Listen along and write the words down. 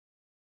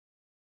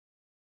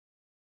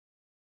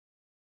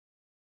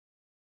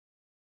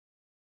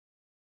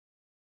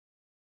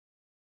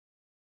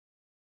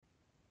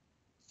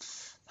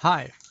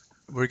Hi,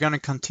 we're going to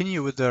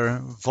continue with our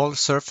vol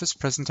surface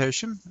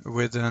presentation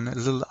with a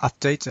little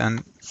update,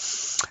 and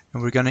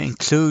we're going to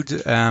include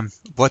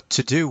what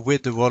to do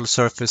with the vol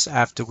surface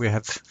after we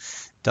have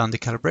done the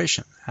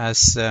calibration.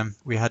 As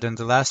we had in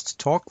the last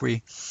talk,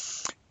 we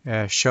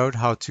showed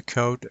how to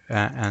code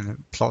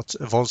and plot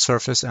a vol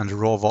surface and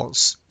raw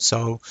vols.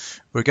 So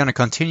we're going to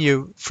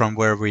continue from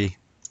where we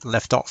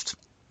left off.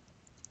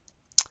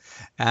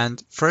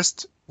 And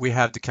first we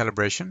have the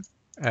calibration.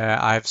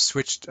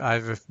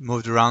 I've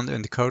moved around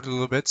in the code a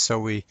little bit so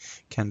we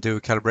can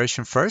do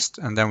calibration first,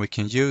 and then we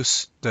can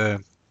use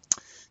the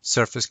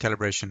surface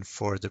calibration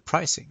for the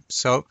pricing.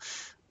 So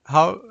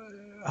how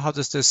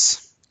does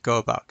this go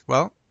about?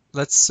 Well,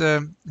 let's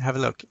have a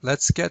look.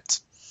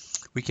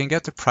 We can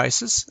get the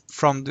prices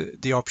from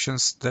the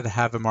options that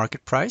have a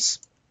market price,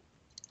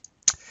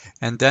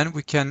 and then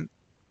we can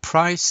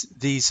price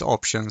these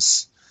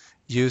options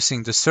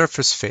using the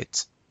surface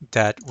fit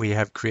that we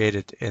have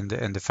created in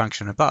the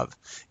function above,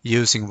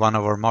 using one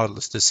of our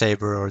models, the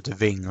SABR or the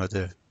WING or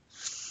the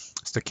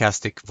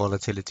stochastic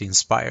volatility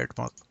inspired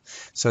model.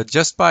 So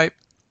just by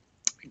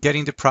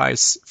getting the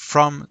price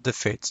from the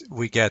fit,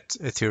 we get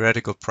a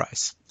theoretical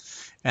price.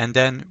 And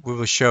then we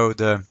will show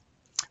the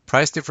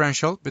price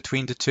differential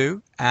between the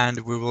two, and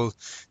we will,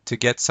 to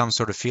get some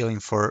sort of feeling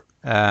for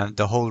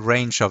the whole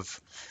range of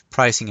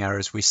pricing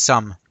errors, we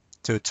sum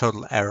to a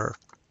total error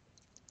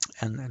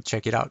and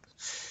check it out.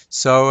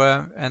 So,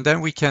 and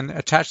then we can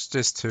attach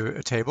this to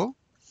a table.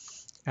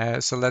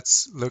 So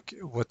let's look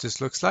what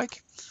this looks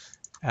like.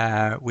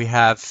 We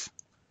have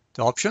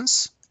the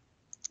options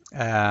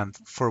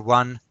for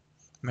one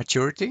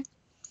maturity,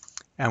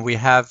 and we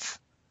have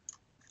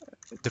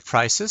the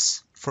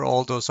prices for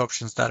all those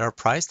options that are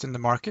priced in the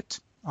market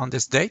on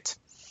this date.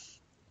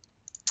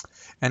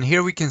 And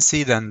here we can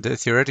see then the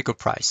theoretical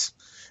price.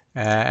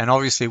 And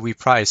obviously we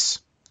price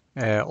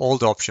all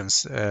the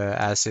options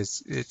as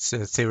it's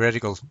a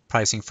theoretical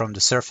pricing from the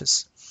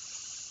surface.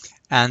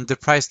 And the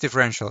price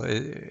differential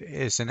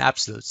is an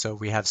absolute, so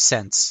we have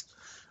cents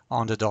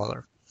on the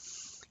dollar.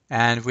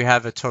 And we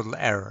have a total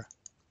error.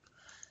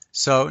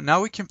 So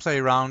now we can play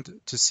around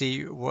to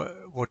see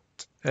what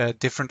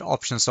different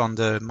options on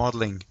the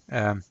modeling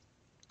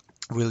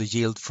will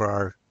yield for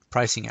our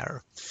pricing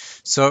error.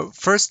 So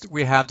first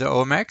we have the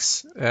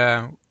OMX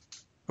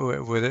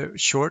with a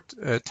short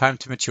time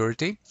to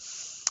maturity.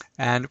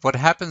 And what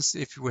happens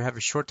if we have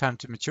a short time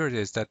to maturity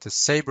is that the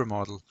SABR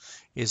model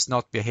is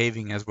not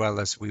behaving as well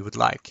as we would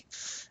like.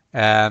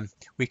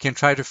 We can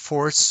try to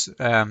force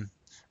the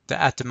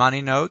at the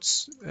money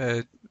nodes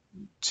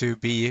to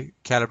be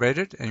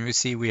calibrated, and we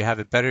see we have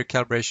a better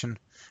calibration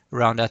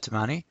around at the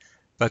money,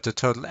 but the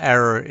total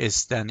error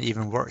is then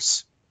even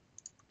worse.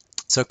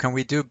 So can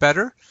we do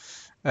better?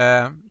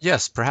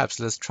 Yes, perhaps.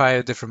 Let's try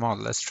a different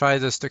model. Let's try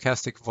the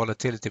stochastic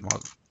volatility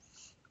model.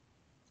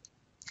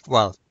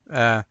 Well,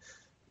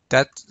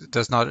 that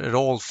does not at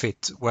all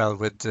fit well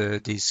with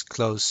these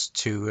close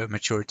to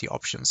maturity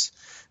options.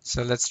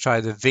 So let's try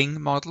the WING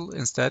model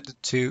instead,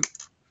 to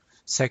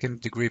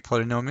second degree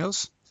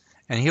polynomials.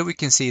 And here we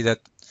can see that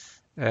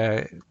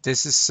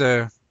this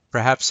is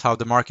perhaps how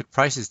the market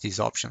prices these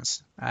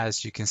options.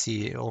 As you can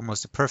see,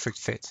 almost a perfect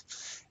fit.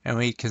 And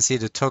we can see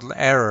the total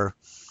error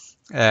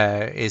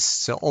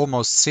is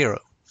almost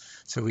zero.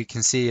 So we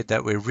can see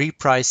that we're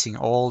repricing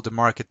all the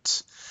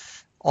market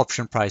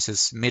option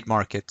prices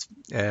mid-market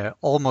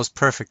almost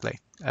perfectly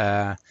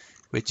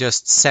with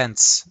just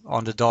cents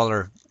on the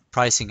dollar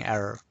pricing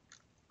error,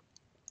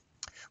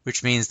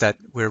 which means that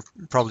we're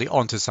probably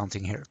onto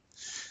something here.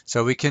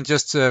 So we can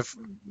just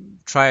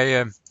try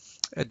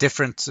a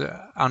different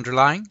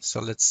underlying. So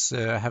let's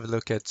have a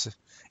look at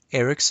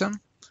Ericsson,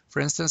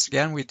 for instance.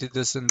 Again, we did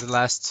this in the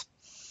last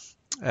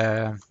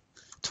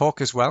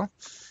talk as well,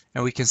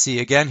 and we can see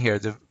again here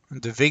the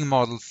WING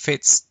model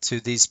fits to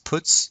these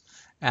puts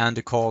and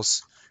the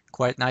calls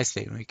quite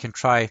nicely. We can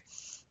try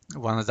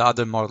one of the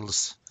other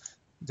models,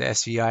 the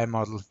SVI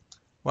model.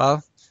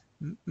 Well,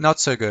 not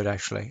so good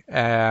actually,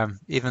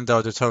 even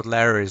though the total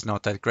error is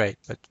not that great,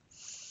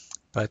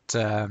 but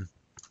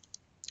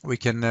we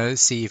can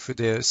see if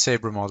the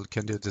SABR model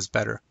can do this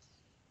better.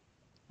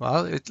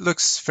 Well, it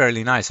looks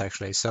fairly nice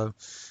actually, so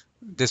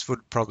this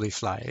would probably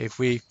fly. If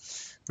we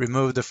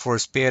remove the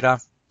force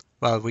beta,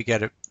 well, we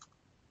get a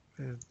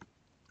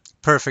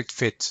perfect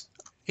fit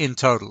in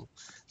total.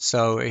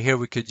 So here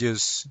we could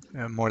use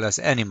more or less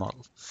any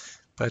model,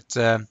 but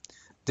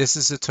this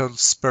is a total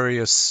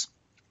spurious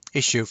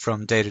issue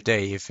from day to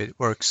day if it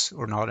works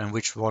or not and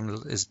which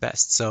model is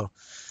best. So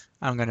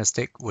I'm going to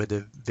stick with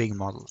the WING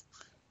model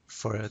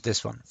for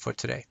this one for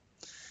today.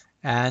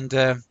 And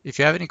if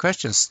you have any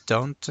questions,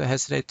 don't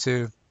hesitate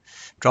to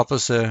drop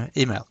us an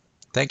email.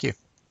 Thank you.